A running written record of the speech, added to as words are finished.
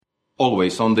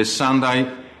Always on this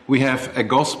Sunday, we have a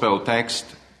gospel text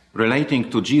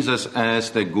relating to Jesus as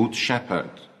the Good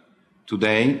Shepherd.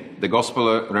 Today, the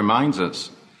gospel reminds us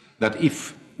that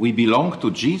if we belong to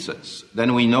Jesus,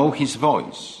 then we know his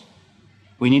voice.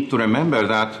 We need to remember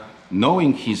that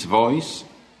knowing his voice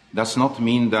does not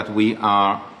mean that we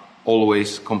are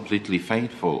always completely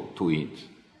faithful to it.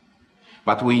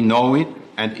 But we know it,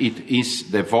 and it is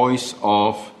the voice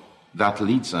that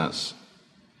leads us.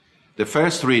 The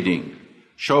first reading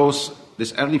shows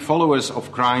these early followers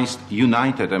of Christ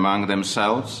united among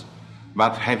themselves,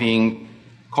 but having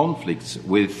conflicts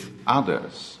with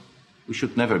others. We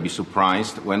should never be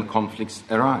surprised when conflicts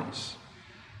arise.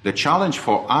 The challenge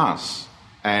for us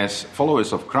as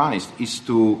followers of Christ is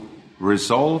to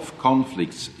resolve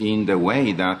conflicts in the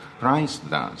way that Christ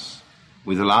does,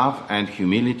 with love and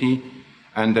humility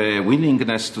and a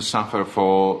willingness to suffer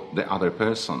for the other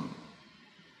person.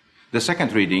 The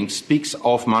second reading speaks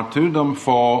of martyrdom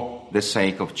for the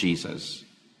sake of Jesus.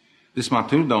 This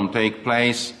martyrdom takes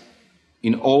place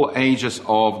in all ages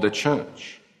of the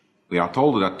church. We are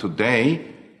told that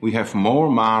today we have more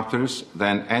martyrs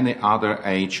than any other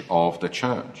age of the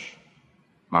church.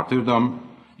 Martyrdom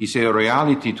is a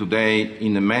reality today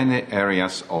in many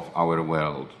areas of our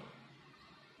world.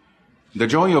 The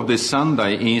joy of this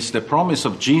Sunday is the promise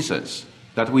of Jesus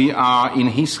that we are in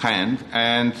his hand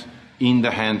and in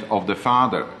the hand of the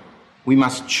Father. We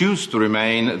must choose to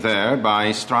remain there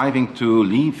by striving to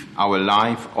live our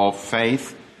life of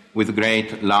faith with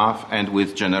great love and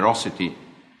with generosity.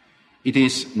 It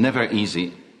is never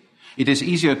easy. It is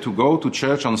easier to go to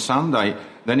church on Sunday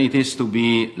than it is to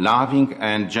be loving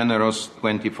and generous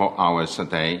 24 hours a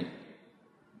day.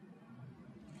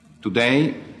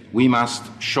 Today, we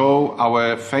must show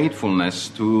our faithfulness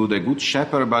to the Good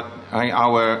Shepherd by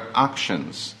our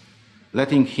actions,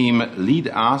 letting him lead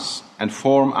us and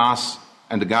form us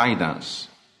and guide us.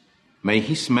 May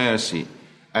his mercy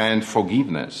and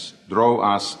forgiveness draw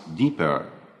us deeper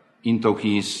into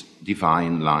his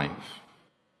divine life.